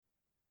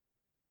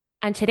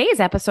On today's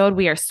episode,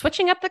 we are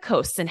switching up the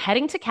coasts and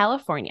heading to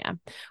California.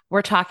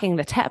 We're talking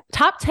the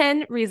top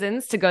 10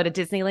 reasons to go to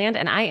Disneyland,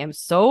 and I am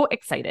so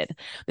excited.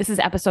 This is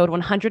episode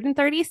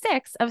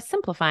 136 of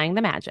Simplifying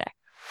the Magic.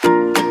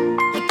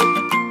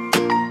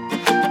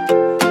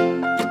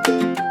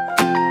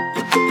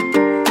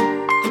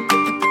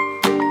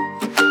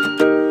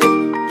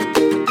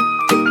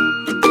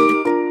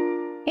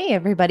 Hey,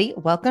 everybody.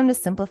 Welcome to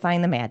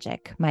Simplifying the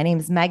Magic. My name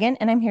is Megan,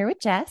 and I'm here with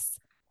Jess.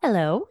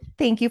 Hello.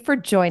 Thank you for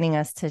joining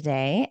us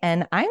today.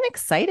 And I'm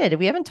excited.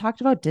 We haven't talked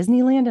about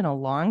Disneyland in a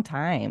long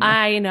time.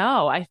 I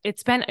know.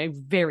 It's been a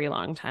very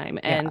long time.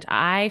 And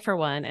I, for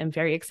one, am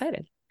very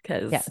excited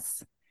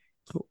because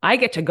I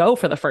get to go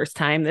for the first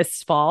time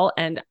this fall.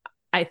 And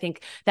I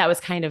think that was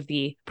kind of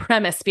the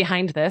premise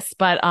behind this.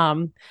 But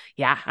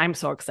yeah, I'm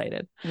so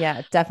excited.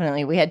 Yeah,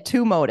 definitely. We had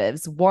two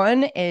motives.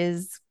 One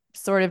is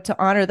sort of to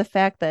honor the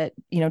fact that,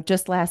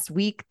 just last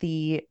week,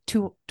 the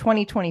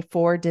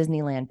 2024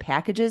 Disneyland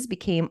packages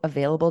became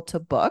available to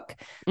book.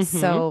 Mm-hmm.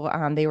 So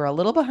they were a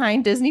little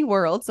behind Disney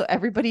World. So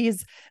everybody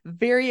is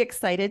very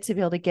excited to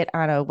be able to get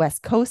on a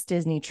West Coast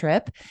Disney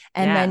trip.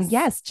 And then,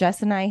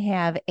 Jess and I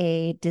have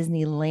a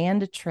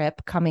Disneyland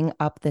trip coming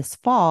up this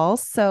fall.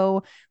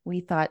 So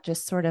we thought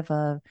just sort of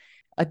a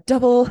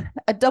double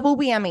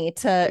whammy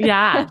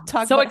to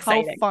talk about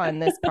exciting. How fun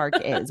this park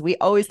is. We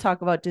always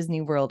talk about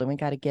Disney World, and we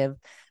got to give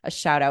a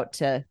shout out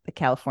to the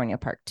California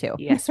park too.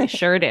 Yes, we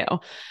sure do.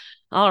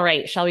 All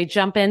right. Shall we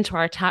jump into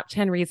our top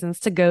 10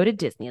 reasons to go to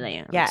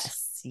Disneyland?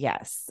 Yes.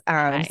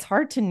 It's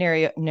hard to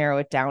narrow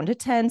it down to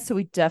 10. So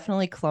we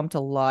definitely clumped a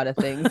lot of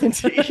things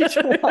into each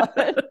one.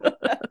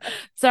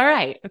 It's all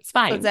right. It's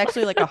fine. So it's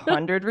actually like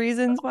 100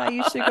 reasons why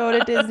you should go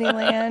to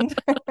Disneyland.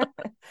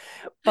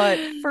 But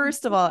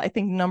first of all, I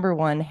think number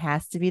one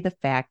has to be the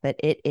fact that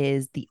it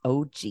is the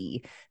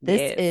OG.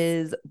 This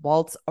is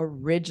Walt's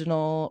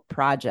original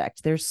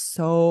project. There's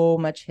so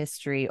much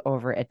history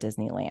over at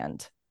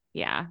Disneyland.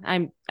 Yeah,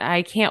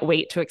 I can't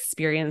wait to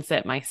experience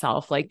it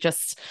myself.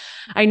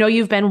 I know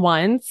you've been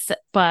once,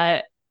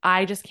 but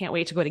I just can't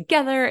wait to go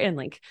together and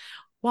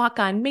walk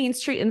on Main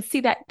Street and see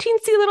that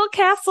teensy little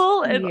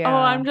castle. And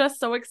I'm just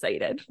so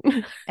excited.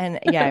 And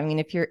I mean,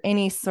 if you're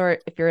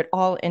at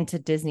all into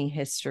Disney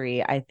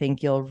history, I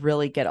think you'll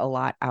really get a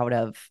lot out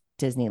of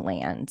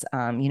Disneyland.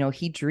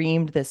 He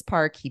dreamed this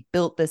park, he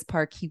built this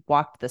park, he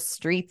walked the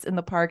streets in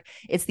the park.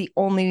 It's the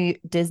only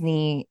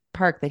Disney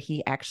park that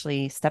he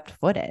actually stepped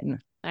foot in.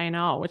 I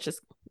know, which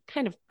is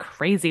kind of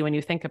crazy when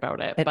you think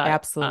about it. It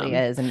absolutely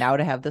is. And now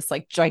to have this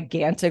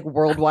gigantic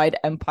worldwide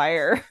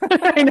empire.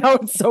 I know,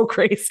 it's so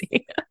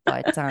crazy.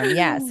 But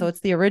so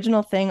it's the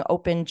original thing,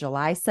 opened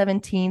July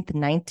 17th,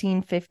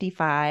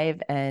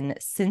 1955. And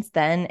since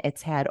then,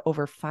 it's had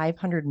over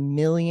 500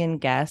 million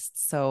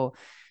guests. So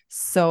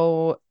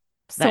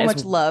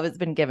much love has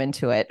been given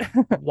to it.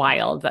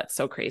 Wild. That's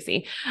so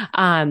crazy.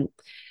 I'm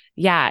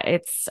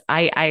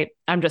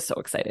just so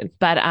excited.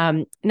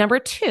 But number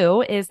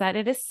two is that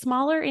it is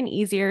smaller and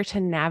easier to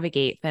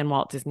navigate than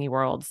Walt Disney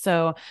World.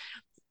 So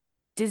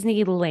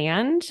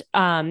Disneyland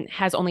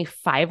has only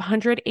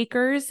 500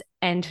 acres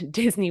and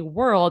Disney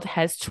World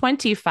has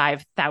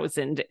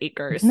 25,000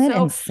 acres. Isn't that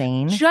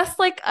insane? Just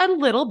a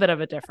little bit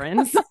of a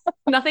difference,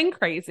 nothing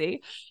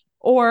crazy.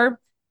 Or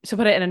to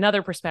put it in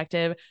another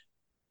perspective,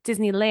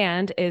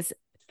 Disneyland is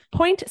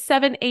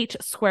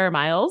 0.78 square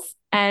miles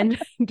and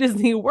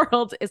Disney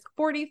World is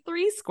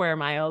 43 square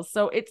miles.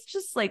 So it's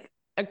just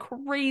a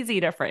crazy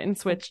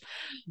difference, which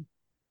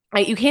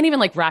you can't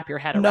even wrap your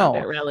head around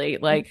it, really.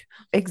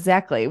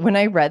 Exactly. When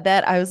I read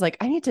that, I was like,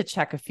 I need to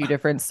check a few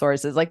different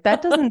sources.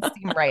 That doesn't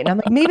seem right. And I'm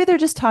like, maybe they're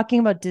just talking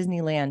about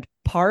Disneyland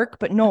Park,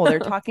 but no, they're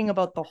talking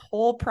about the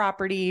whole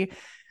property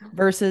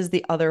versus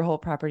the other whole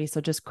property. So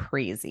just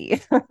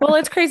crazy. Well,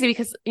 it's crazy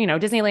because,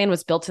 Disneyland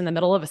was built in the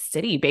middle of a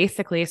city,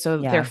 basically. So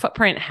their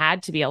footprint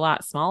had to be a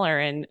lot smaller,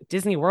 and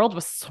Disney World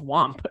was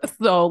swamp.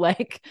 So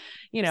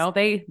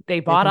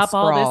they bought up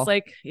sprawl. All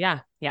this,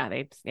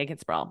 they can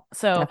sprawl.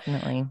 So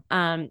definitely.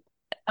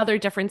 Other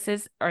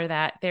differences are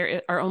that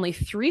there are only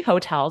 3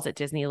 hotels at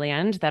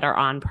Disneyland that are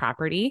on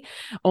property,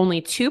 only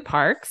 2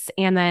 parks,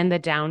 and then the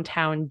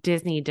downtown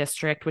Disney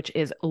district, which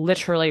is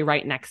literally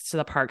right next to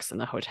the parks and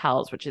the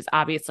hotels, which is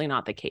obviously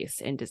not the case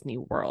in Disney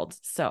World.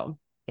 So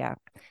yeah.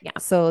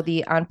 So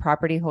the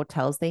on-property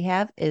hotels they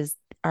have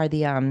are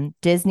the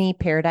Disney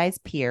Paradise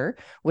Pier,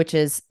 which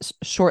is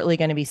shortly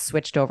going to be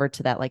switched over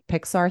to that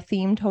Pixar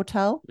themed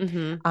hotel.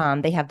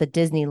 Mm-hmm. They have the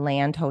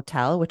Disneyland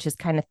Hotel, which is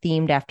kind of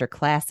themed after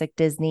classic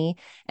Disney.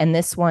 And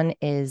this one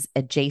is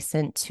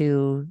adjacent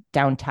to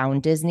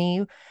downtown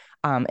Disney.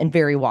 And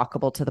very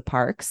walkable to the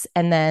parks.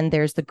 And then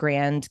there's the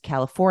Grand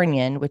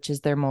Californian, which is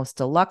their most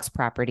deluxe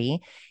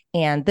property.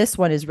 And this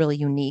one is really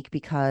unique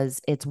because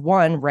it's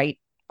one right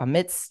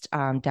amidst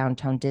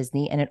downtown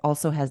Disney, and it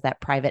also has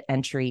that private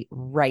entry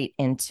right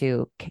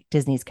into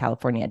Disney's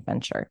California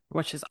Adventure,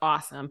 which is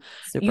awesome.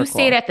 Super you cool.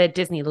 Stayed at the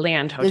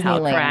Disneyland Hotel,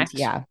 correct?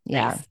 Yeah.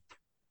 Nice.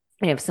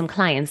 I have some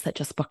clients that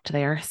just booked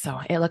there, so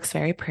it looks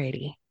very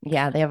pretty.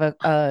 Yeah, they have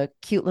a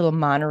cute little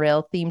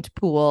monorail themed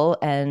pool,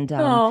 and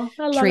Oh,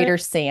 I love Trader it.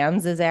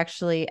 Sam's is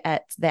actually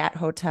at that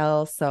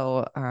hotel.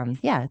 So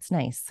yeah, it's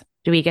nice.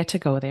 Do we get to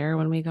go there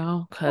when we go?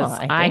 Well, Because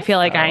I I think feel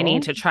like I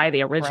need so. to try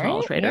the original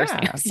Right? Trader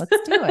Yeah, Sam's.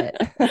 let's do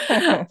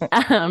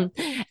it. um,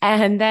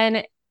 and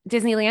then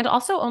Disneyland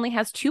also only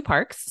has two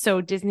parks.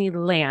 So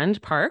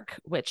Disneyland Park,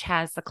 which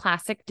has the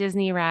classic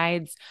Disney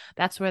rides.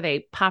 That's where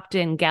they popped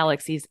in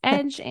Galaxy's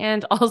Edge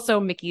and also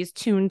Mickey's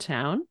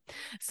Toontown.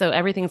 So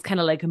everything's kind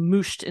of like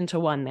mooshed into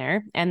one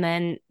there. And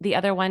then the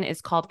other one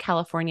is called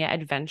California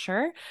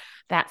Adventure.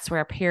 That's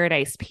where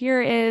Paradise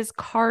Pier is,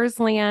 Cars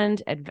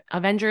Land,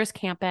 Avengers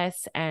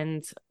Campus,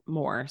 and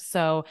more.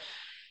 So,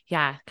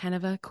 yeah, kind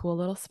of a cool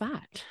little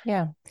spot.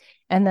 Yeah.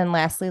 And then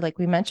lastly, like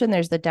we mentioned,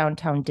 there's the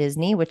downtown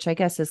Disney, which I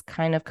guess is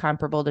kind of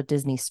comparable to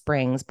Disney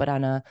Springs, but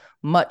on a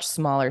much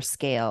smaller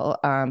scale.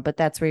 But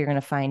that's where you're going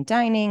to find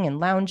dining and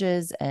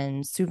lounges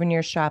and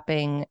souvenir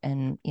shopping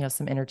and,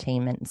 some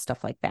entertainment and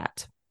stuff like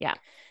that. Yeah.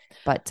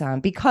 But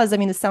because, I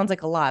mean, this sounds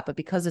like a lot, but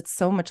because it's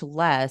so much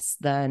less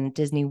than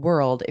Disney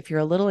World, if you're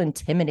a little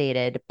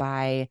intimidated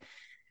by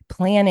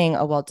planning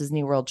a Walt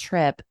Disney World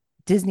trip,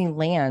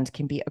 Disneyland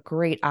can be a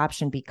great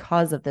option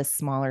because of this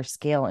smaller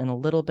scale and a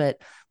little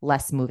bit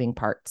less moving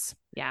parts.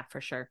 Yeah, for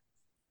sure.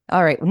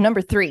 All right,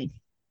 number 3.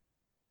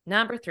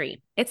 Number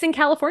 3, it's in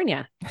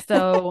California.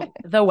 So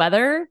the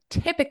weather,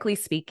 typically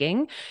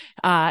speaking,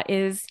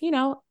 is,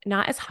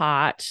 not as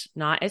hot,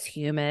 not as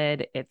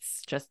humid.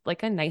 It's just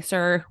like a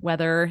nicer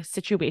weather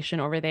situation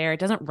over there. It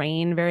doesn't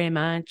rain very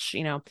much,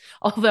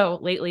 although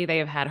lately they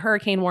have had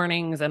hurricane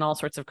warnings and all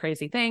sorts of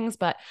crazy things.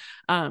 But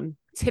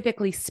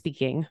typically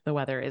speaking, the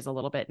weather is a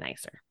little bit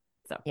nicer.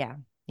 So, Yeah.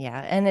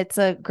 Yeah. And it's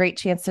a great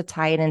chance to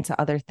tie it into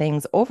other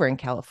things over in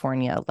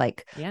California,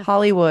 like yeah.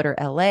 Hollywood or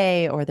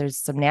LA, or there's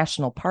some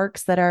national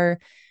parks that are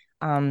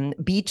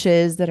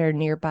beaches that are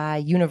nearby.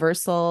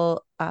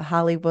 Universal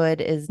Hollywood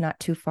is not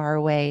too far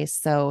away.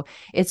 So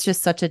it's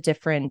just such a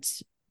different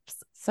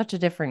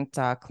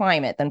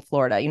climate than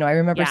Florida. I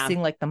remember Yeah.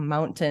 seeing like the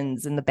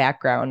mountains in the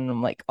background and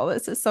I'm like, oh,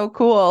 this is so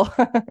cool.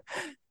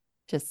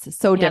 Just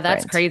so Yeah,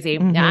 that's different. crazy. Yeah,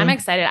 I'm Mm-hmm.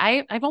 excited.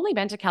 I've only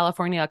been to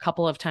California a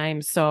couple of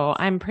times, so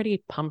I'm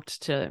pretty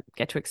pumped to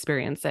get to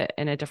experience it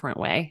in a different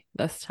way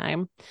this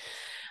time.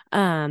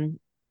 Um,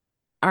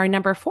 our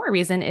number 4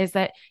 reason is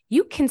that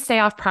you can stay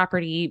off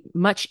property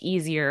much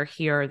easier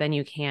here than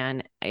you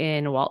can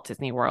in Walt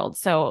Disney World.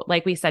 So,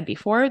 like we said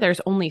before,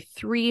 there's only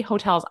 3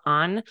 hotels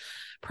on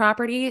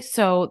property,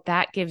 so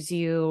that gives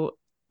you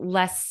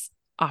less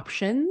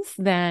options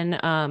than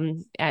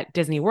at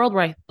Disney World,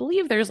 where I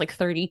believe there's like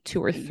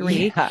 32 or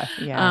 3,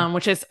 Yeah.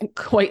 which is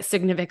quite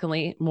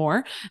significantly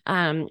more.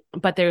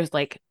 But there's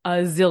like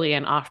a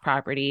zillion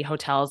off-property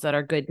hotels that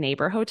are good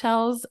neighbor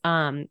hotels,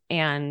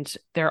 and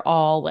they're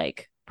all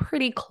like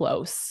pretty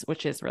close,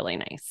 which is really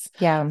nice.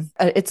 Yeah.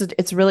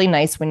 It's really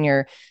nice when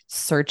you're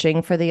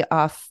searching for the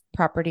off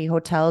property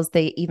hotels.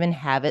 They even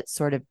have it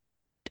sort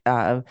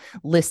of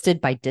listed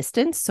by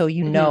distance. So,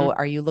 Mm-hmm.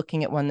 are you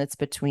looking at one that's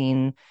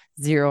between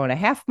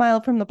 0.5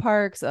 mile from the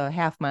parks, a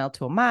half mile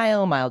to a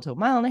mile to a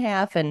mile and a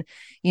half? And,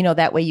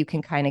 that way you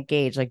can kind of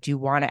gauge, like, do you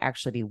want to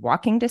actually be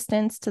walking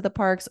distance to the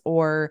parks,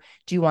 or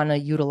do you want to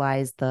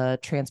utilize the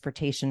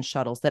transportation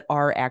shuttles that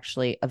are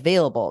actually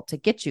available to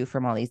get you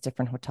from all these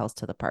different hotels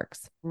to the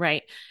parks?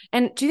 Right.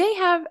 And do they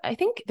have, I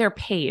think they're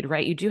paid,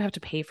 right? You do have to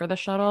pay for the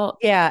shuttle.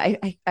 Yeah,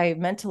 I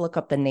meant to look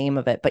up the name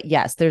of it, but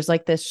yes, there's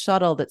like this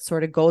shuttle that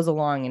sort of goes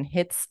along and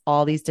hits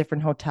all these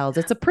different hotels.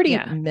 It's a pretty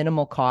Yeah.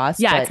 minimal cost,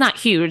 Yeah. It's but not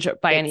huge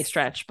by any it's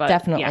stretch, but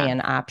definitely yeah.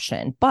 an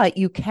option. But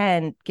you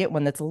can get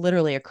one that's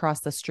literally across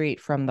the street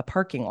from the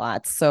parking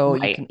lot, so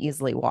you Right. can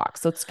easily walk.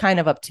 So it's kind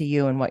of up to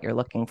you and what you're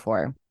looking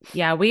for.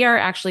 Yeah. We are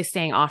actually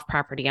staying off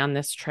property on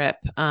this trip.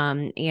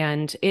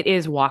 And it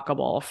is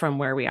walkable from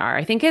where we are.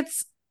 I think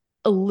it's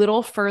a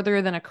little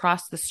further than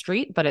across the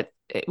street, but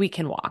we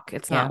can walk.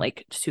 It's not Yeah,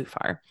 like too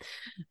far.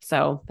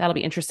 So that'll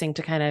be interesting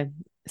to kind of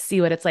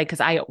see what it's like,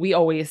 because we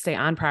always stay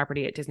on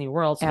property at Disney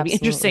World. So it'll be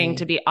interesting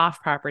to absolutely. be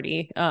off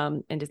property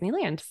in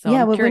Disneyland. So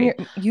Yeah, I'm well,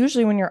 curious.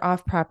 when you're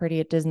off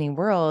property at Disney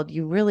World,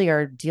 you really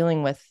are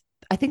dealing with,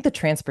 I think the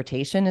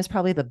transportation is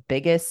probably the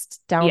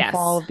biggest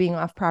downfall Yes, of being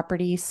off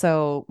property.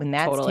 So when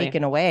that's totally.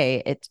 taken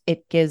away,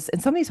 it gives, and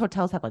some of these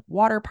hotels have like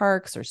water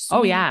parks or Oh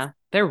suites, yeah.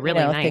 They're really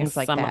nice, things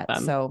like some of that.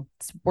 them. So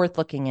it's worth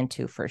looking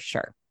into for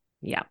sure.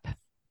 Yep.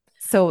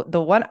 So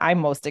the one I'm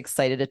most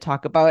excited to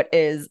talk about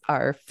is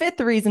our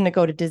 5th reason to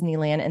go to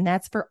Disneyland, and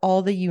that's for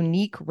all the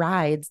unique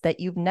rides that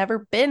you've never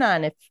been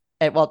on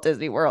at Walt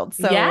Disney World.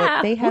 So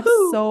Yeah. they have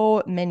Woohoo.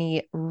 so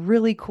many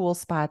really cool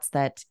spots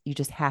that you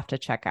just have to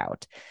check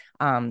out.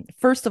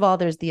 First of all,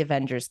 there's the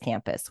Avengers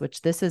campus,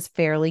 which this is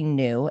fairly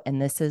new,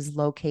 and this is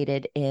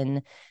located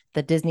in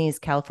the Disney's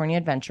California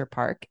Adventure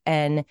Park.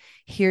 And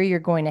here you're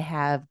going to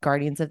have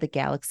Guardians of the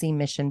Galaxy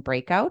Mission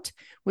Breakout,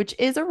 which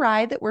is a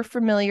ride that we're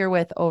familiar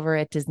with over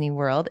at Disney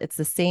World. It's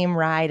the same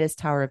ride as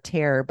Tower of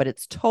Terror, but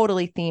it's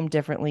totally themed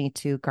differently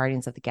to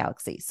Guardians of the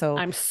Galaxy. So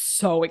I'm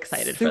so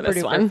excited for super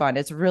this duper one. fun.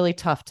 It's really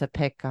tough to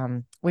pick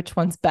which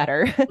one's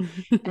better.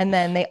 And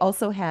then they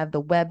also have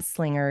the Web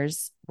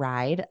Slingers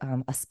ride,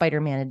 a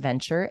Spider-Man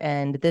adventure.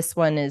 And this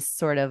one is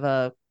sort of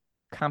a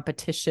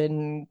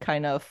competition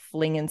kind of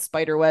flinging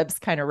spider webs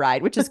kind of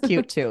ride, which is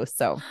cute too.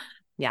 So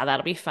yeah,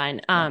 that'll be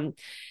fun.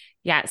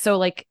 Yeah. So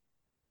like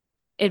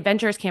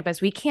Adventures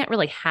Campus, we can't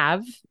really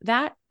have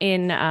that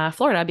in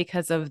Florida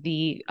because of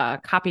the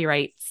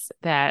copyrights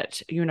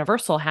that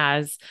Universal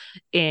has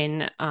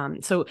in.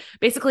 So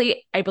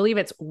basically, I believe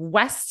it's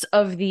west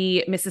of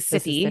the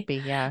Mississippi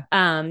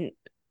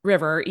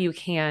River.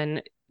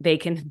 They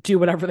can do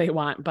whatever they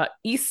want, but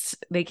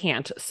east they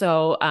can't.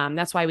 So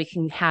that's why we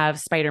can have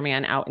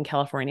Spider-Man out in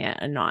California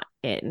and not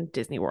in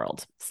Disney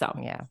World. So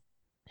yeah,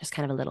 just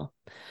kind of a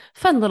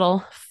fun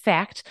little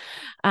fact.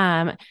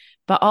 But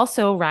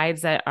also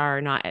rides that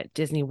are not at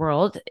Disney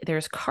World.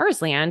 There's Cars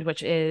Land,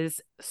 which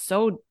is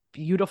so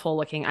beautiful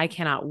looking. I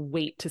cannot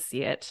wait to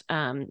see it.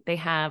 They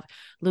have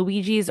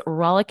Luigi's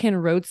Rollickin'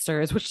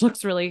 Roadsters, which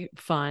looks really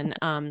fun.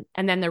 And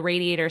then the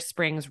Radiator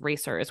Springs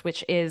Racers,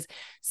 which is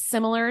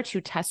similar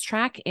to Test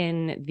Track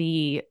in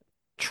the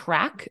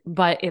track,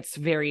 but it's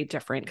very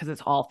different because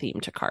it's all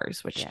themed to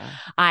cars, which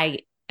I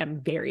am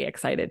very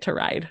excited to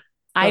ride.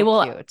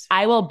 So cute.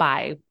 I will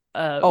buy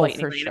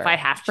Lightning Lane if I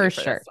have to. For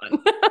sure.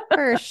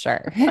 For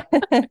sure.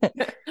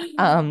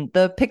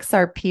 The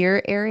Pixar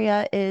Pier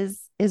area is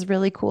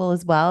really cool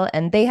as well.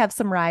 And they have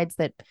some rides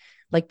that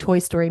like Toy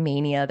Story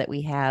Mania that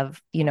we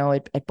have,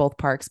 at both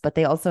parks, but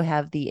they also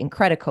have the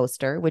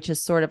Incredicoaster, which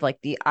is sort of like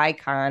the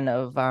icon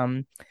of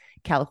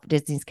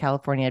Disney's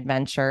California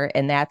Adventure.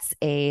 And that's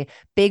a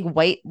big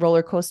white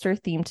roller coaster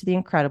themed to the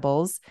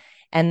Incredibles.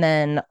 And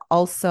then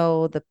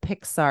also the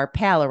Pixar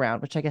Pal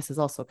Around, which I guess is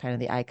also kind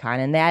of the icon.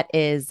 And that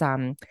is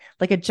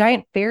like a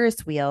giant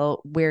Ferris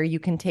wheel where you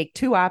can take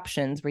two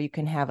options, where you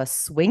can have a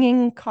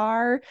swinging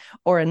car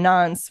or a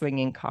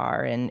non-swinging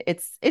car. And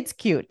it's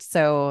cute.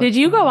 So did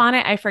you go on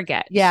it? I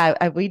forget.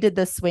 Yeah, we did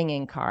the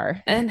swinging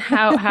car. And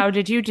how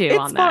did you do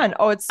on that? It's fun.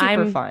 Oh, it's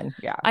super fun.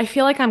 Yeah. I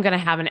feel like I'm going to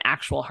have an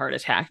actual heart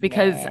attack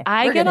because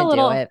I get a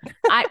little,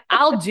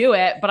 I'll do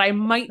it, but I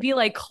might be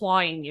like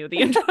clawing you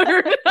the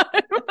entire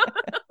time.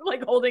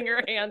 Like holding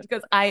your hand,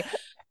 because I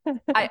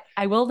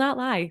will not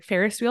lie,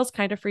 Ferris wheels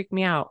kind of freak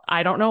me out.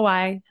 I don't know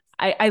why.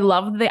 I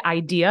love the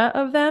idea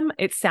of them.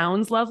 It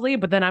sounds lovely,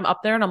 but then I'm up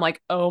there and I'm like,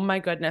 oh my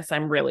goodness,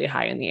 I'm really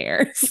high in the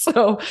air.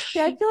 So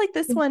yeah, I feel like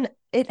this one,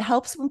 it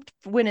helps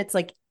when it's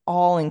like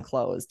all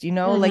enclosed,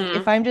 like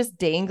if I'm just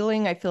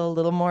dangling, I feel a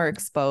little more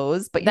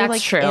exposed, but you're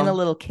like true. In a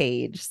little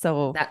cage.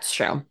 So that's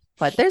true.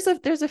 But there's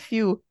a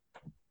few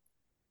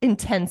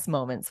intense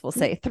moments, we'll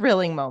say,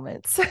 thrilling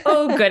moments.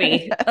 Oh,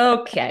 goody.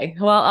 Okay.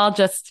 Well, I'll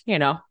just,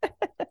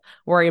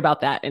 worry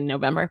about that in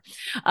November.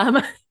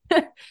 All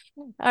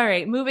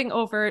right. Moving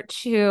over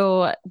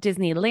to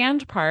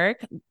Disneyland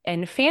Park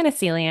and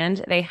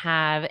Fantasyland, they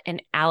have an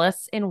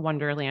Alice in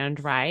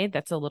Wonderland ride.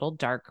 That's a little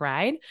dark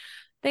ride.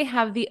 They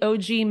have the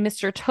OG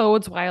Mr.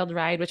 Toad's Wild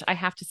Ride, which I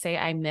have to say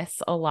I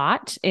miss a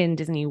lot in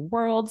Disney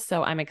World.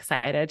 So I'm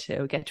excited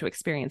to get to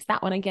experience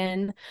that one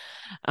again.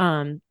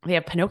 They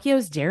have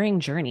Pinocchio's Daring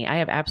Journey. I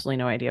have absolutely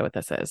no idea what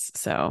this is.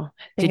 So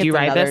did you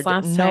ride this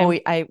last time? No,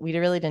 we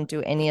really didn't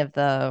do any of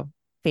the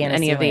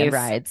Fantasyland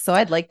rides. So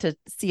I'd like to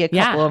see a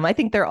couple of them. I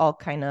think they're all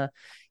kind of,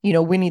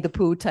 Winnie the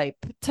Pooh type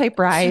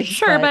rides.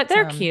 Sure, but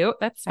they're cute.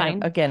 That's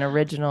fine. Again,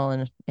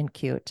 original and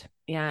cute.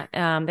 Yeah.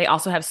 They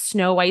also have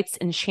Snow White's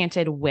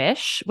Enchanted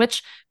Wish,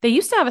 which they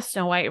used to have a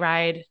Snow White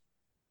ride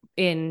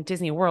in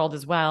Disney World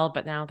as well,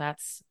 but now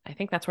I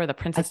think that's where the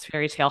Princess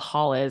Fairy Tale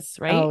Hall is,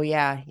 right? Oh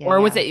yeah. Or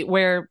was it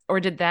or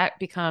did that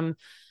become?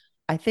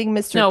 I think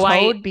Mr.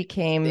 Toad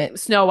became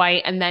Snow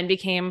White and then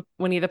became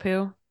Winnie the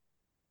Pooh.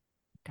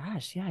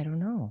 Gosh, yeah, I don't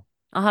know.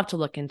 I'll have to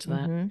look into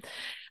that.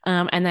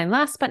 And then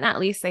last but not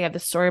least, they have the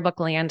Storybook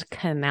Land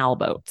canal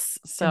boats.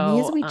 So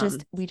and these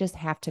we just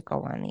have to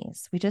go on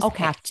these. We just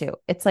have to.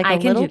 It's like a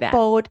little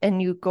boat,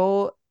 and you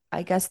go,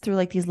 I guess, through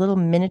like these little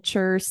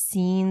miniature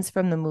scenes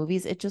from the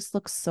movies. It just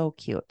looks so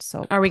cute.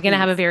 So are we going to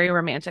have a very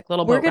romantic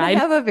little boat ride? We're going to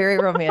have a very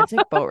romantic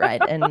boat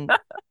ride, and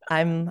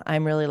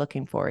I'm really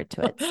looking forward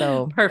to it.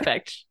 So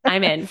perfect.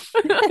 I'm in.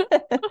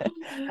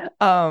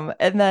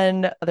 And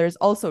then there's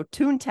also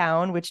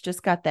Toontown, which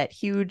just got that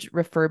huge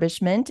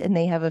refurbishment, and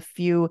they have a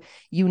few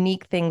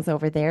unique things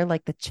over there,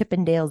 like the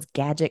Chippendales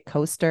Gadget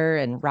Coaster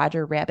and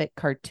Roger Rabbit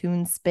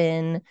Cartoon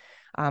Spin.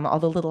 All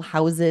the little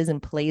houses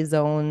and play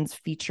zones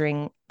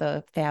featuring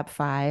the Fab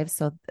Five.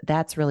 So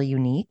that's really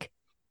unique.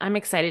 I'm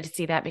excited to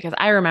see that because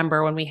I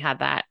remember when we had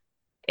that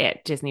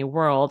at Disney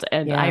World,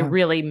 and I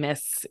really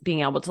miss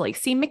being able to like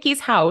see Mickey's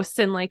house,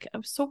 and like it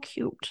was so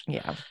cute.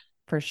 Yeah.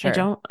 for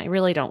sure. I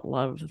really don't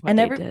love what And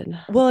they did. and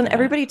Yeah.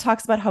 everybody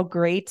talks about how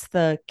great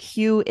the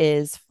queue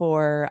is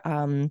for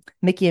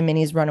Mickey and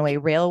Minnie's Runaway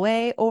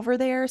Railway over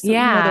there. So even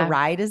though the Yeah.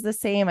 ride is the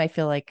same, I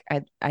feel like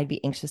I'd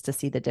be anxious to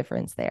see the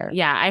difference there.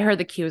 Yeah, I heard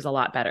the queue is a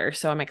lot better,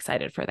 so I'm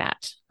excited for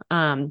that.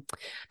 Um,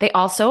 they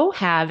also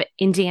have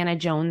Indiana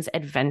Jones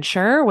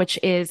Adventure, which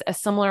is a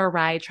similar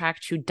ride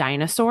track to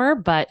Dinosaur,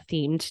 but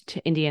themed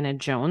to Indiana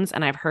Jones.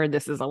 And I've heard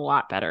this is a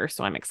lot better,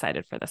 so I'm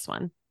excited for this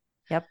one.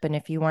 Yep. And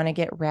if you want to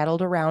get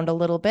rattled around a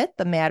little bit,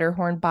 the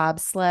Matterhorn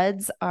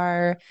bobsleds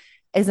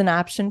is an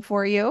option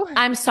for you.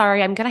 I'm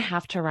sorry, I'm gonna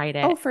have to ride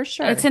it. Oh, for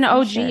sure. It's an For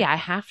OG. sure. I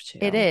have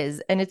It to.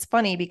 is. And it's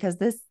funny because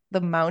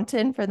the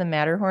mountain for the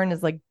Matterhorn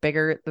is like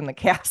bigger than the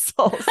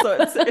castle. So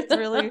it's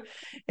really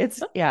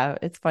it's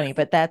funny.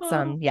 But that's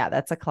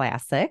a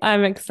classic.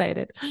 I'm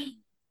excited.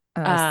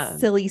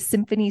 Silly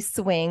symphony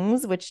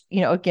swings, which,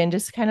 again,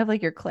 just kind of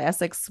like your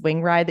classic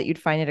swing ride that you'd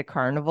find at a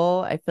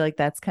carnival. I feel like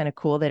that's kind of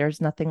cool that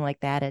there's nothing like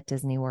that at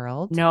Disney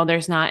World. No,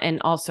 there's not.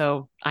 And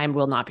also, I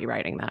will not be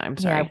riding that. I'm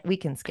sorry. Yeah, we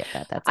can skip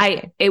that. That's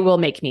okay. It will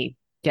make me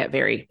get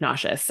very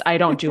nauseous. I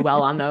don't do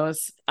well on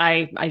those.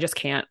 I just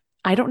can't.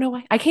 I don't know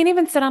why. I can't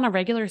even sit on a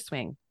regular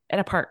swing at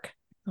a park.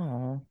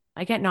 Oh,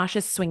 I get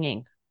nauseous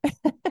swinging.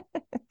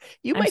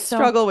 you might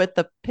struggle with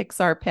the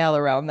Pixar pal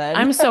around then.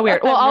 I'm so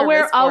weird. Well, I'll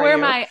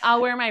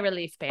wear my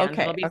relief band.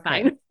 Okay, It'll be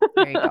fine.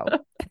 There you go.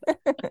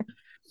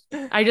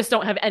 I just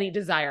don't have any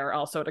desire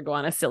also to go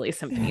on a silly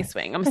symphony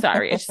swing. I'm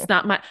sorry. It's just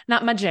not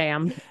my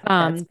jam.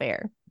 That's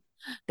fair.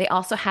 They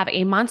also have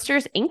a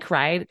Monsters Inc.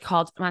 ride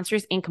called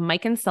Monsters Inc.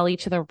 Mike and Sully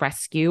to the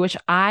Rescue, which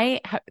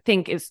I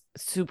think is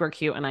super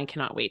cute, and I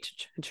cannot wait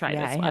to try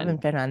this one. I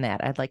haven't been on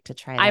that. I'd like to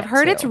try that. I've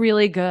heard too. It's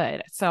really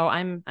good, so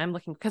I'm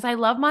looking because I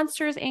love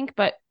Monsters Inc.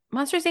 But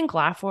Monsters Inc.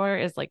 Laugh-O-R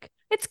is like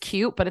it's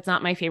cute, but it's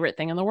not my favorite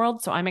thing in the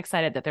world. So I'm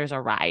excited that there's a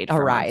ride.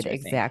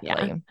 Exactly.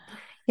 Yeah.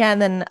 Yeah,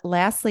 and then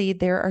lastly,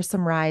 there are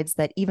some rides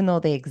that even though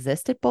they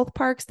exist at both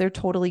parks, they're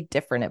totally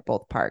different at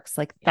both parks.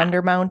 Like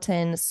Thunder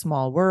Mountain,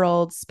 Small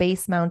World,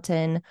 Space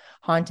Mountain,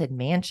 Haunted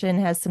Mansion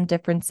has some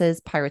differences.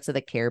 Pirates of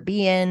the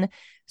Caribbean,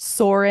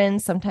 Soarin'.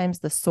 Sometimes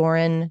the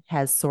Soarin'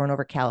 has Soarin'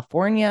 over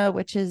California,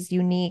 which is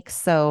unique.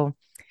 So,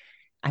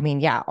 I mean,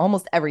 yeah,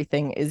 almost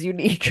everything is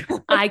unique.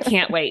 I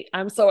can't wait.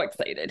 I'm so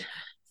excited.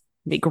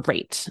 It'll be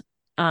great.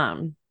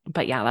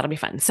 But yeah, that'll be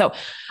fun. So,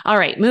 all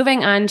right,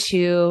 moving on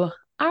to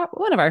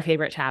one of our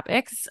favorite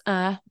topics,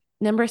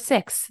 number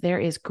 6, there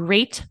is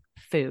great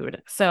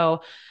food. So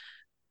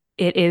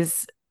it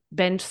is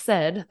been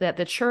said that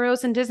the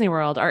churros in Disney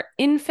World are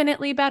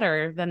infinitely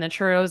better than the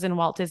churros in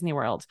Walt Disney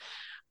World.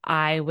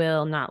 I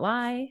will not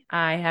lie.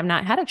 I have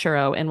not had a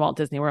churro in Walt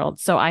Disney World,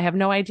 so I have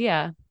no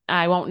idea.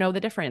 I won't know the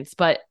difference,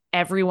 but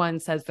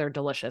everyone says they're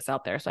delicious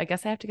out there. So I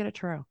guess I have to get a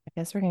churro. I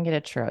guess we're going to get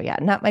a churro. Yeah.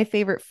 Not my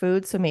favorite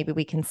food, so maybe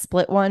we can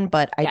split one,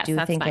 but I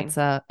do think fine.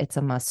 It's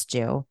a must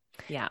do.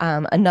 Yeah.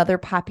 Another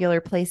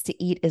popular place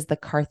to eat is the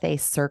Carthay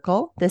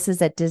Circle. This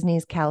is at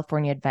Disney's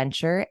California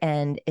Adventure,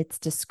 and it's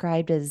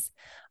described as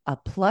a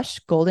plush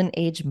golden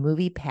age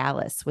movie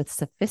palace with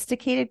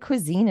sophisticated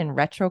cuisine and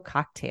retro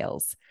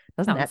cocktails.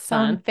 Doesn't that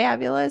sound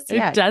fabulous?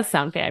 It does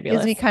sound fabulous.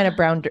 Gives me kind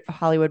of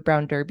Hollywood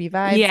Brown Derby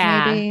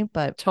vibes, maybe,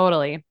 but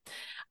totally.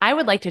 I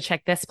would like to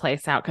check this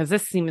place out because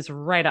this seems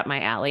right up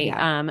my alley.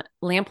 Yeah.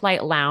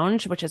 Lamplight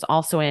Lounge, which is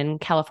also in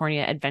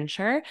California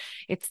Adventure.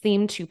 It's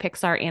themed to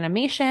Pixar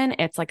animation.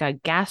 It's like a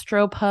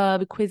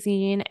gastropub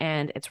cuisine,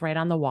 and it's right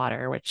on the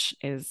water, which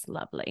is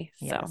lovely.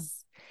 Yes. So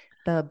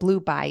the Blue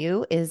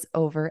Bayou is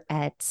over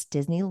at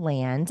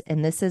Disneyland,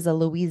 and this is a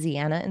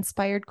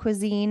Louisiana-inspired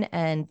cuisine.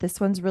 And this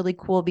one's really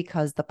cool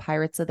because the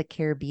Pirates of the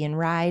Caribbean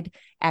ride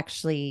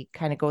actually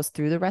kind of goes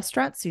through the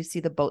restaurant. So you see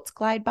the boats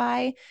glide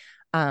by.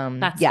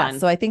 That's fun.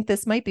 So I think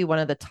this might be one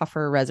of the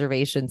tougher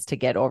reservations to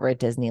get over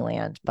at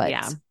Disneyland, but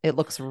it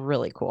looks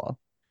really cool.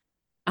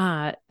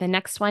 The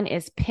next one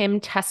is Pim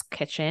Test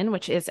Kitchen,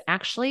 which is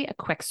actually a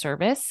quick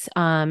service.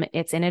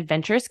 It's in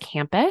Adventures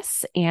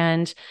Campus,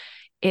 and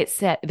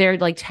their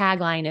like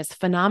tagline is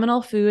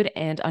phenomenal food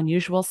and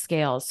unusual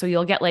scales. So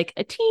you'll get like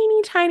a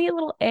teeny tiny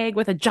little egg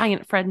with a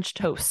giant French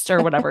toast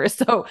or whatever.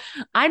 So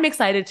I'm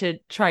excited to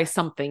try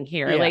something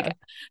here, like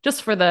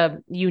just for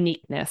the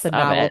uniqueness, the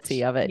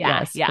novelty of it.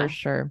 Yes, for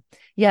sure.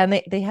 Yeah,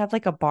 and they have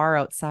like a bar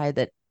outside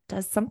that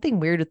does something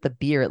weird with the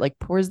beer. It like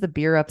pours the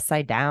beer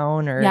upside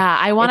down, or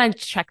I want to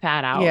check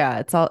that out. Yeah,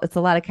 it's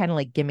a lot of kind of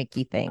like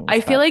gimmicky things.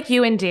 I feel like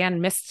you and Dan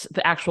missed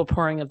the actual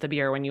pouring of the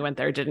beer when you went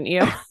there, didn't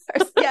you?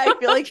 I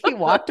feel like he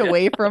walked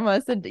away from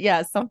us, and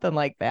something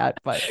like that.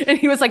 But and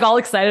he was like all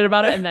excited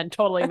about it and then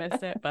totally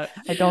missed it. But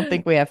I don't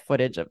think we have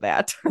footage of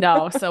that.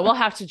 No, so we'll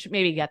have to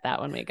maybe get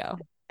that when we go.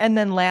 And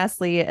then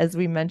lastly, as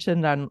we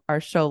mentioned on our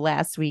show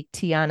last week,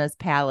 Tiana's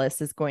Palace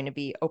is going to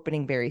be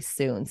opening very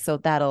soon. So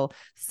that'll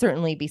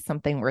certainly be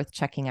something worth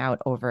checking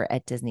out over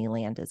at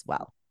Disneyland as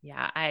well.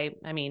 Yeah, I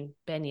mean,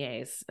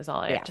 beignets is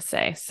all I have to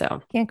say.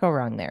 So can't go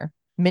wrong there.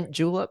 Mint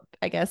julep,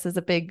 I guess, is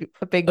a big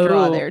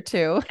draw there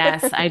too.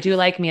 Yes, I do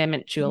like me a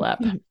mint julep.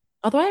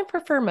 Although I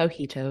prefer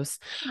mojitos.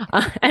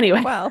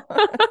 Anyway. Well.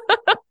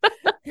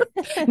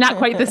 Not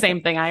quite the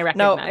same thing, I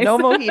No, recognize. no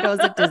mojitos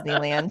at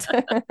Disneyland.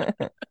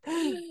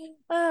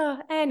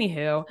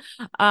 Anywho,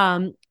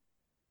 um,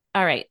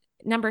 all right.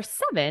 Number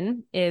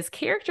 7 is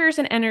characters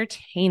and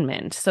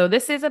entertainment. So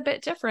this is a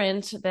bit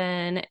different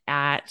than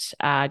at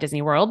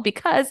Disney World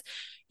because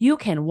you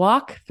can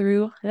walk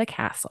through the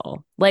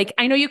castle. Like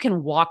I know you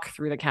can walk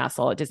through the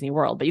castle at Disney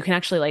World, but you can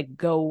actually like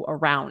go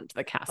around the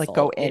Like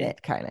go castle in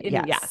it kind of. in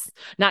Yes. yes,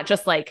 not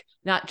just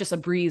a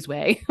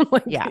breezeway.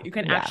 Like Yeah. you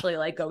can Yeah. actually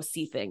like go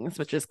see things,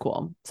 which is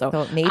cool. So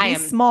So it may I be am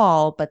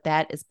small, but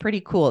that is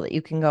pretty cool that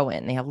you can go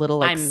in. They have little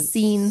like I'm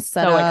scenes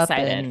set so up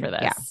excited and for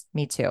yeah, this.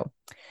 me too.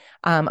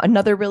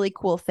 Another really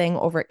cool thing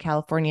over at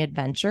California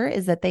Adventure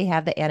is that they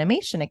have the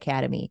Animation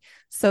Academy.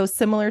 So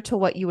similar to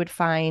what you would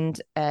find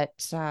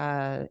at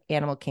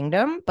Animal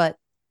Kingdom, but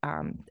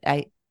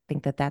I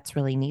think that that's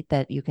really neat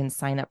that you can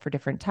sign up for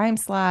different time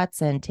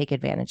slots and take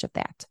advantage of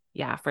that.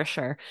 Yeah, for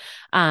sure.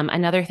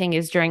 Another thing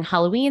is during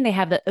Halloween, they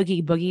have the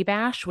Oogie Boogie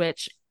Bash,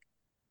 which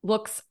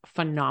looks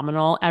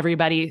phenomenal.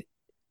 Everybody,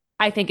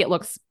 I think it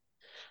looks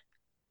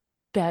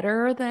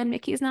better than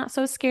Mickey's Not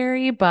So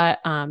Scary, but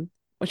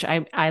which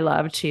I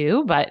love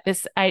too. But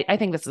I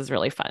think this is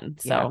really fun.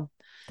 Yeah, So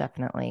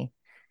definitely.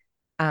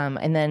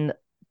 And then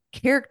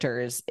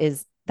characters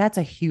is that's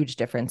a huge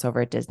difference over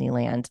at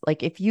Disneyland.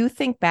 Like if you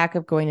think back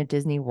of going to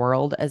Disney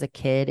World as a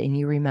kid and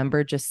you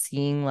remember just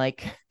seeing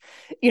like,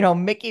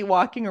 Mickey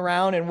walking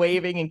around and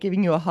waving and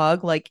giving you a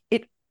hug, like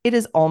it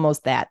is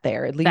almost that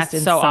there, at least that's in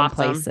so some awesome.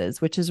 places,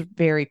 which is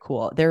very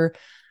cool.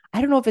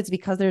 I don't know if it's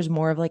because there's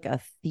more of like a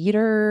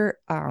theater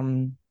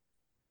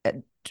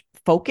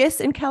focus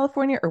in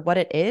California or what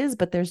it is,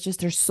 but there's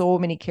so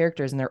many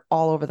characters and they're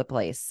all over the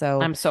place. So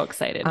I'm so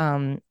excited.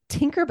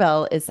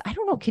 Tinkerbell is, I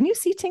don't know, can you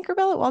see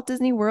Tinkerbell at Walt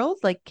Disney World?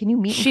 Like, can you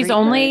meet and She's greet her?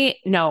 only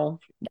no,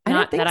 I don't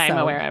not that think I'm so.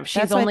 aware of. She's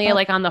That's what I only thought.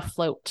 like on the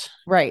float.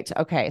 Right.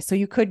 Okay. So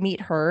you could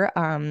meet her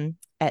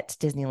at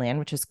Disneyland,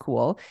 which is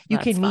cool. You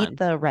That's can meet fun.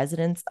 the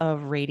residents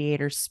of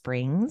Radiator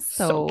Springs.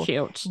 So So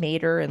cute.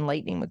 Mater and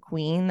Lightning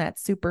McQueen,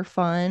 that's super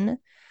fun.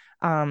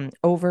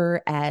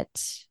 Over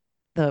at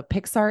the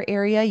Pixar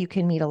area, you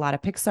can meet a lot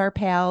of Pixar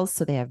pals.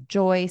 So they have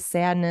Joy,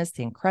 Sadness,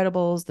 The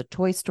Incredibles, the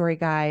Toy Story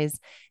guys.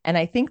 And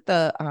I think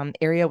the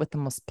area with the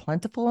most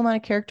plentiful amount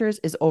of characters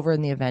is over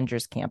in the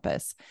Avengers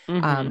campus.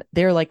 Mm-hmm.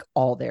 They're like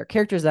all there.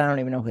 Characters that I don't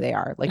even know who they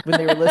are. Like when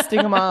they were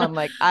listing them all, I'm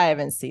like, I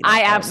haven't seen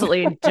I that one.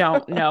 absolutely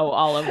don't know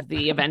all of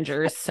the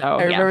Avengers. So I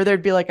yeah. remember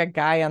there'd be like a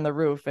guy on the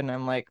roof, and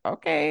I'm like,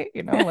 okay,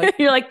 like,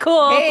 You're like,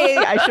 cool. hey,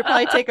 I should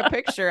probably take a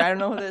picture. I don't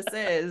know who this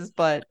is,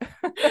 but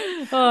Oh,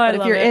 I but if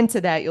love you're it.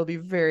 into that, you'll be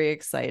very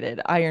excited.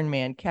 Iron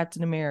Man,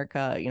 Captain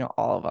America,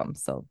 all of them.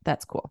 So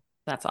that's cool.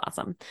 That's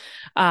awesome.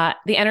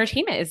 The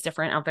entertainment is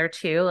different out there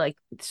too. Like,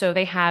 so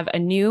they have a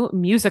new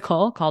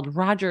musical called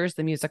Rogers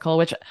the Musical,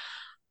 which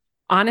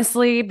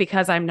honestly,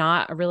 because I'm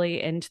not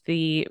really into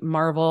the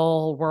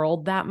Marvel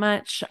world that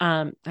much,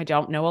 I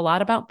don't know a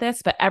lot about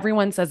this, but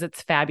everyone says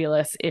it's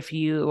fabulous if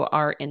you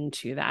are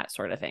into that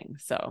sort of thing.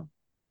 So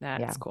Yeah.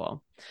 that's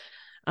cool.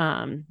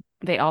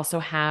 They also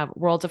have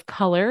Worlds of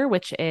Color,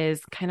 which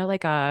is kind of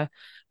like a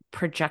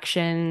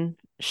projection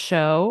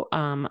show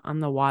on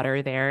the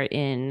water there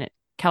in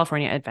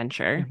California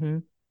Adventure. Mm-hmm.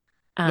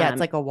 Yeah, it's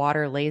like a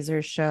water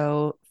laser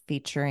show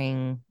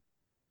featuring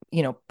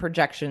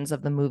projections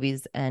of the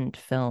movies and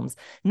films.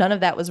 None of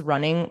that was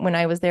running when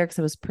I was there because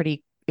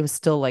it was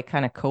still like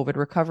kind of COVID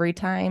recovery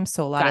time.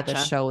 So a lot of the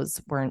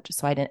shows weren't,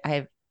 so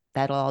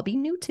that'll all be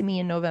new to me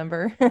in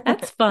November.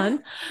 That's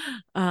fun.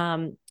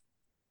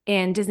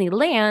 In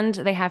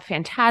Disneyland, they have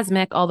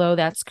Fantasmic, although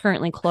that's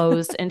currently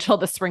closed until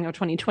the spring of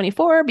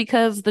 2024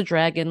 because the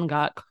dragon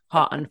got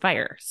caught on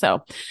fire.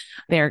 So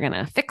they're going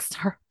to fix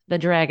the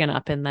dragon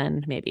up and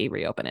then maybe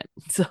reopen it.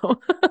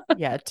 So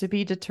yeah, to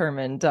be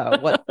determined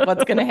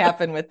what's going to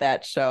happen with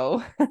that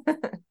show.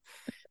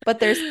 But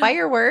there's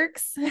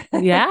fireworks.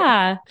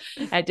 Yeah.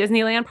 At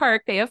Disneyland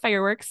Park, they have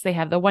fireworks. They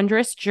have the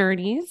Wondrous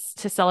Journeys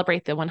to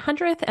celebrate the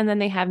 100th. And then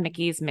they have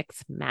Mickey's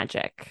Mixed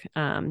Magic.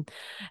 And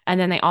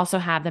then they also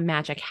have the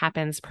Magic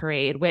Happens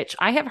Parade, which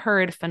I have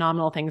heard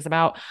phenomenal things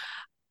about.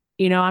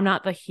 I'm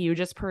not the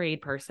hugest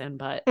parade person,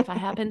 but if I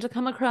happen to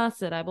come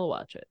across it, I will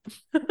watch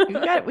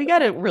it. we got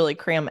to really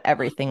cram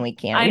everything we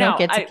can. I We know. don't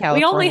get to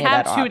California. We only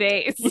have that 2 often.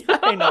 days. Yeah,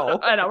 I know.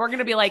 I know. We're going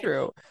to be like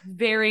True.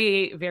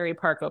 very, very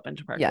park open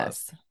to park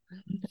yes.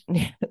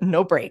 closed.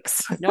 No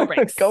breaks. No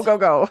breaks.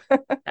 Go.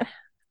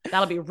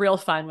 That'll be real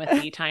fun with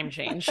the time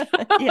change.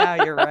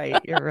 Yeah, you're right.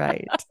 All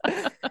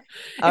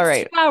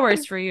right. 2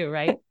 hours for you,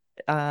 right?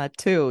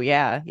 2.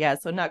 Yeah.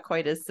 So not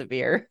quite as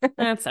severe.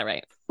 That's all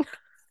right.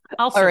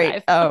 I'll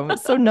survive. All right.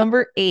 So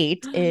number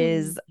 8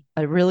 is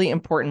a really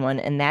important one,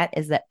 and that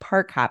is that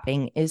park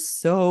hopping is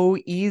so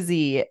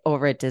easy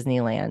over at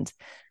Disneyland.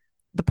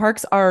 The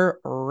parks are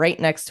right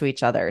next to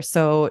each other.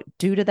 So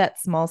due to that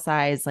small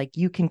size, like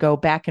you can go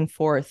back and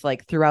forth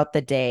like throughout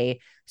the day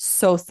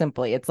so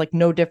simply. It's like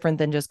no different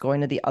than just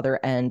going to the other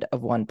end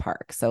of one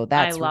park. So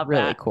that's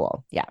really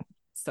cool. Yeah.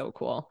 So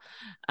cool.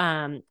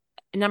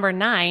 Number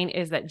 9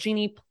 is that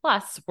Genie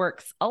Plus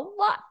works a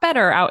lot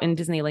better out in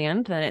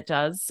Disneyland than it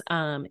does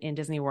in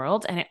Disney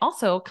World. And it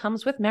also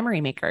comes with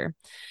Memory Maker.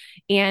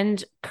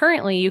 And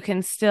currently, you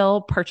can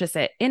still purchase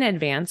it in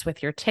advance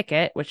with your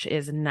ticket, which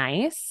is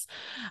nice.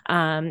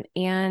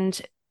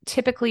 And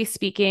typically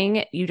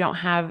speaking, you don't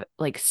have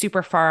like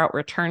super far out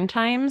return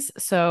times.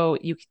 So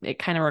it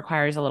kind of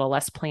requires a little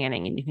less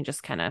planning, and you can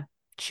just kind of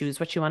choose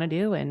what you want to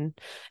do and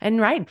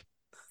ride.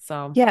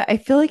 So Yeah, I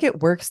feel like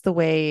it works the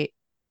way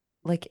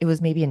like it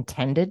was maybe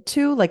intended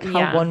to, like how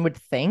yeah. one would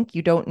think.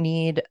 You don't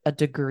need a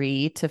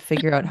degree to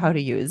figure out how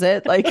to use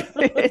it. Like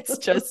it's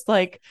just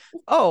like,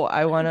 oh,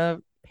 I want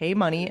to pay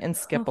money and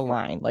skip a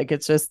line. Like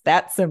it's just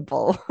that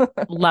simple.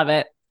 Love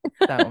it.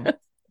 So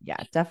yeah,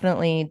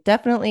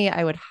 definitely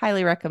I would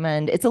highly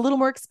recommend. It's a little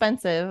more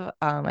expensive,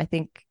 I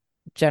think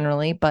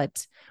generally,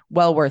 but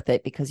well worth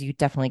it because you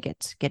definitely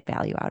get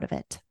value out of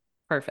it.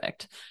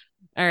 Perfect.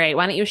 All right.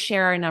 Why don't you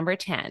share our number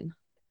 10?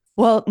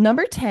 Well,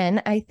 number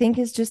 10, I think,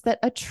 is just that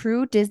a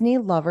true Disney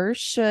lover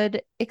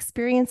should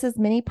experience as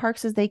many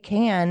parks as they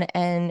can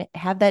and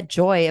have that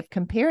joy of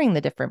comparing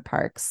the different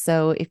parks.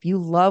 So if you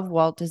love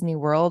Walt Disney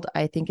World,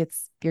 I think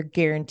you're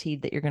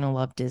guaranteed that you're going to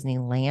love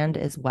Disneyland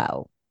as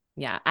well.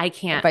 Yeah, I And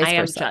can't.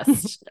 vice versa.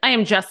 I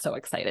am just so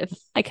excited.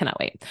 I cannot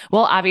wait.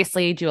 We'll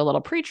obviously do a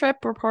little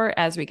pre-trip report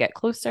as we get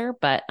closer,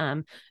 but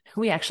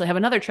we actually have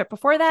another trip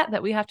before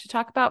that we have to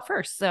talk about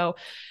first. So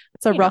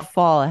It's a rough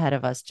fall ahead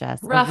of us,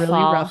 Jess. A rough really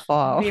fall. rough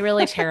fall. It'd be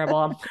really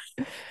terrible.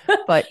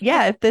 But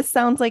yeah, if this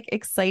sounds like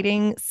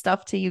exciting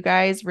stuff to you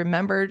guys,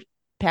 remember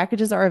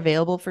packages are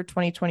available for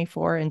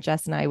 2024, and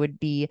Jess and I would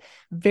be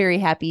very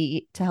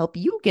happy to help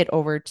you get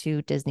over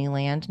to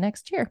Disneyland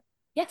next year.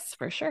 Yes,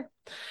 for sure.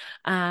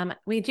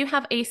 We do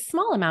have a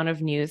small amount of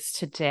news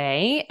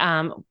today.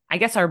 I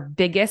guess our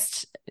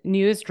biggest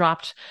news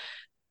dropped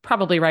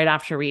probably right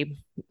after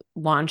we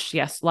launched,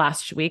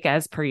 last week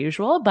as per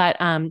usual. But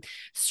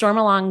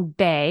Stormalong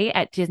Bay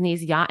at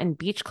Disney's Yacht and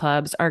Beach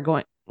Clubs are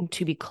going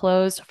to be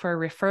closed for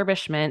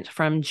refurbishment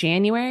from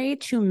January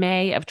to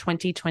May of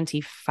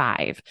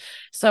 2025.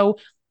 So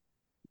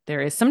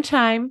there is some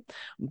time,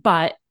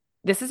 but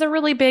this is a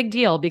really big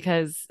deal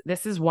because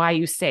this is why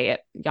you stay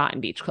at Yacht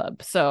and Beach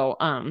Club. So,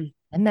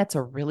 and that's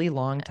a really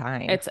long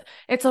time.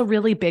 It's a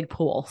really big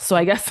pool. So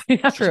I guess they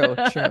have true.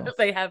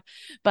 They have,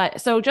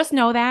 but so just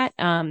know that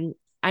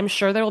I'm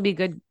sure there will be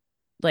good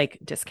like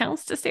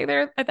discounts to stay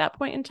there at that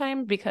point in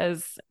time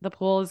because the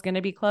pool is going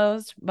to be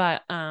closed.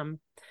 But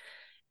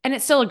and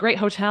it's still a great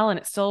hotel and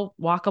it's still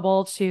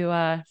walkable to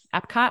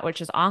Epcot, which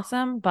is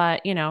awesome.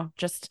 But,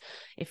 just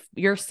if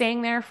you're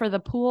staying there for the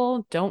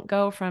pool, don't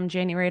go from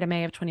January to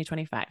May of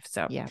 2025.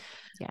 So, yeah.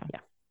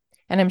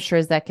 And I'm sure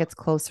as that gets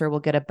closer, we'll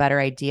get a better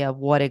idea of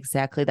what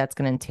exactly that's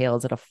going to entail.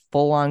 Is it a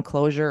full on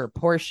closure or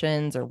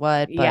portions or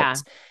what? But yeah.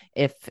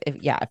 if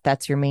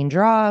that's your main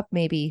draw,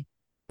 maybe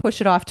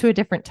push it off to a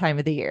different time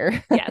of the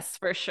year. Yes,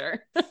 for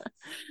sure.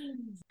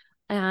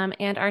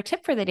 And our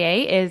tip for the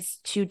day is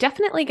to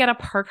definitely get a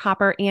Park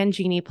Hopper and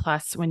Genie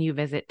Plus when you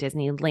visit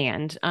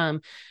Disneyland.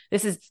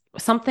 This is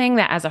something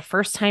that as a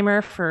first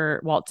timer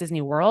for Walt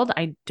Disney World,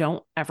 I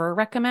don't ever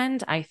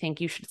recommend. I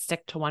think you should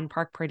stick to one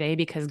park per day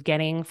because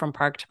getting from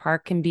park to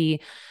park can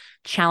be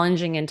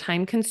challenging and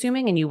time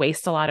consuming, and you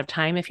waste a lot of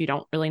time if you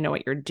don't really know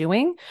what you're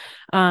doing.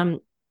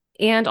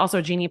 And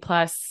also Genie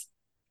Plus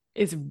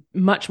is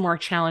much more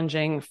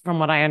challenging from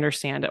what I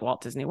understand at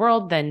Walt Disney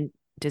World than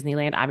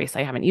Disneyland.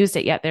 Obviously, I haven't used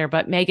it yet there,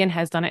 but Megan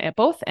has done it at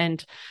both.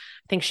 And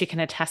I think she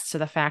can attest to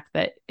the fact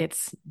that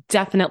it's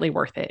definitely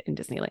worth it in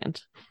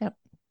Disneyland. Yep.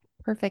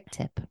 Perfect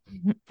tip.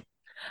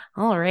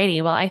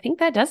 Alrighty. Well, I think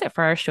that does it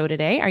for our show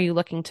today. Are you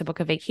looking to book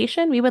a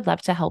vacation? We would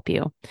love to help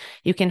you.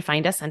 You can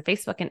find us on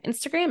Facebook and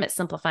Instagram at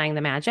Simplifying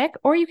the Magic,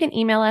 or you can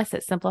email us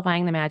at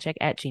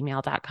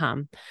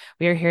simplifyingthemagic@gmail.com.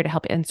 We are here to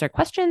help answer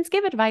questions,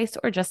 give advice,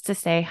 or just to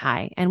say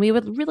hi. And we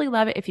would really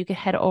love it if you could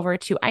head over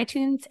to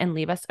iTunes and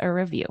leave us a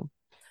review.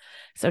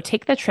 So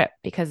take the trip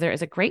because there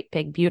is a great,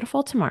 big,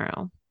 beautiful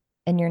tomorrow.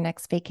 And your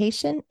next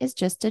vacation is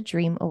just a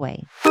dream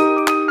away.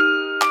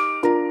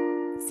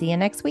 See you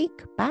next week.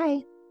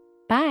 Bye.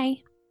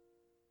 Bye.